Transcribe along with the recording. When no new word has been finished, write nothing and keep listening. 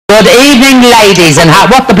Good evening, ladies, and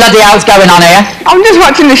what the bloody hell's going on here? I'm just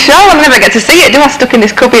watching the show. I never get to see it, do I? Stuck in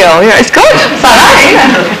this cubbyhole. Yeah, it's good. It's alright,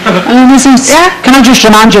 isn't it? Yeah. Can I just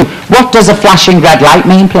remind you, what does a flashing red light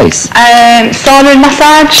mean, please? Sauna and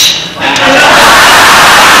massage.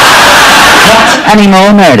 Not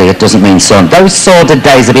anymore, Mary. It doesn't mean sun. Those sordid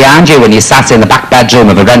days are behind you when you sat in the back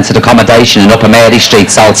bedroom of a rented accommodation in Upper Mary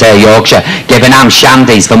Street, Saltaire, Yorkshire, giving ham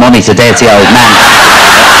shandies for money to dirty old men.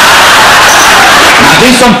 Now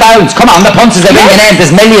do some phones. Come on, the punters are ringing in.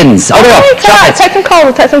 There's millions. Hurry up. Take some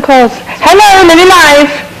calls. Hello, Lily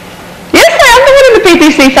Live. Yes, I am the one in the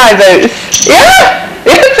BBC 5 votes. Yeah?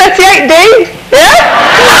 Yeah, 38D. Yeah?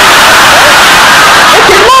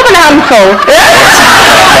 This is more than a handful. Yeah?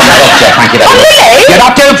 Thank you very much. Really? You're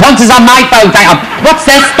not doing punters on my phone. Hang on. What's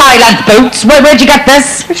this? Thailand boots? Where'd you get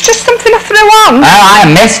this? It's just something I threw on. Oh, I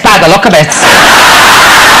am missed by the look of it.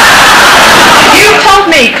 You told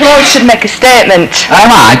me Claude should make a statement. Oh,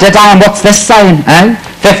 I did I? And what's this saying, eh?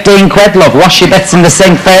 15 quid, love. Wash your bits in the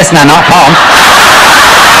sink first and then hop on.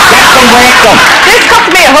 Get some work done. This cost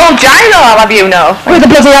me a whole gyno, I'll have you know. Where the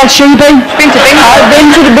bloody hell she been? Been to bingo. I've been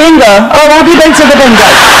to the bingo. Oh, have you been to the bingo?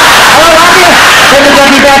 Oh, have you?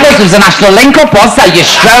 It was a national link-up, was there? You're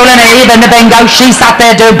strolling Eve in the bingo. She sat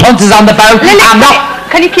there doing punters on the phone. Lily, I'm not...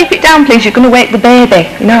 Can you keep it down, please? You're going to wake the baby.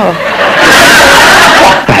 No.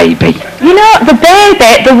 What baby? You know, the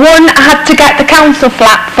baby, the one I had to get the council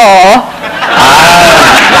flat for.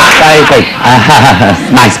 That baby.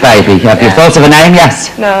 Nice baby. Have you thought of a name yet?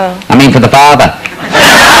 No. I mean for the father.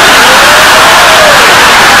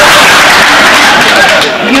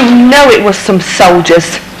 You know it was some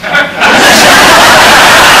soldiers.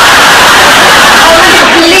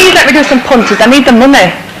 Please let me do some punters. I need the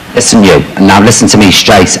money. Listen, you, and now listen to me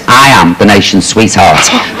straight. I am the nation's sweetheart,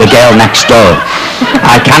 the girl next door.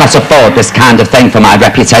 I cannot afford this kind of thing for my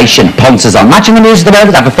reputation. Punters on. Imagine the news of the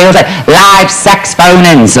world would have a field day. Live sex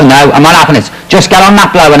phone-ins. No, I'm not having it. Just get on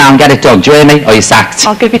that blower now and get it done. Do you hear me? Or you're sacked.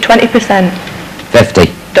 I'll give you 20%.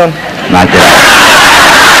 50. Done. Right, good. I want a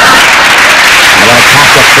cash up front.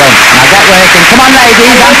 Now get working. Come on,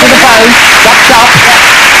 ladies, answer the phone. Stop.